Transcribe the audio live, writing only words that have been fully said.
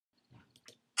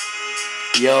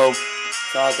Yo,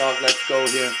 Saw Dog, let's go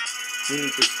here. We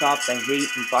need to stop the hate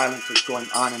and violence that's going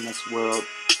on in this world.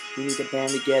 We need to band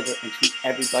together and treat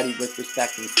everybody with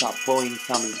respect and stop bullying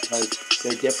someone because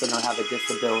they're different or have a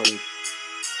disability.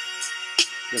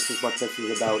 This is what this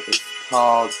is about. It's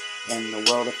called In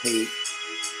the World of Hate.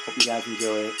 Hope you guys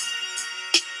enjoy it.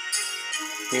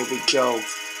 Here we go.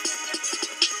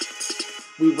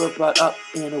 We were brought up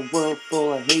in a world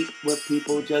full of hate, where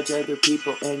people judge other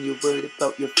people and you're worried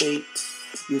about your fate.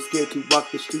 You're scared to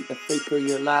walk the street, afraid for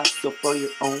your life, so for your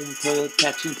own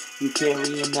protection, you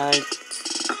carry a knife.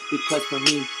 Because for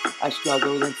me, I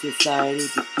struggled in society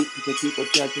because people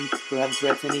judge me for having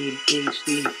Tourette's and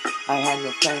ADHD. I had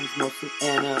no friends, mostly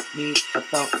enemies. I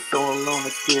felt so alone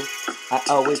at school. I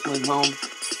always went home.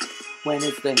 When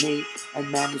is the hate and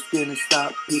madness gonna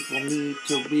stop? People need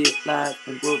to realize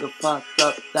and grow the fuck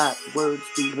up that words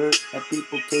do hurt and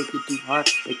people take it too hard.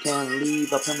 They can't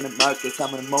leave a permanent mark. They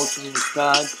come an emotionally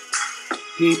scarred.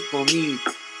 People need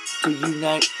to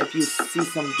unite. If you see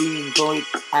some being bullied,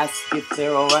 ask if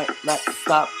they're alright. Let's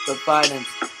stop the violence.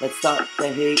 Let's stop the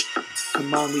hate.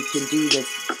 Come on, we can do this.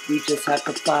 We just have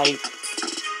to fight.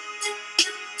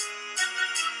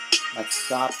 Let's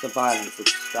stop the violence.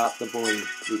 Let's stop the bullying.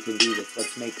 We can do this.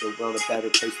 Let's make the world a better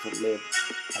place to live.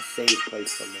 A safe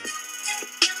place to live.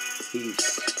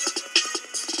 Peace.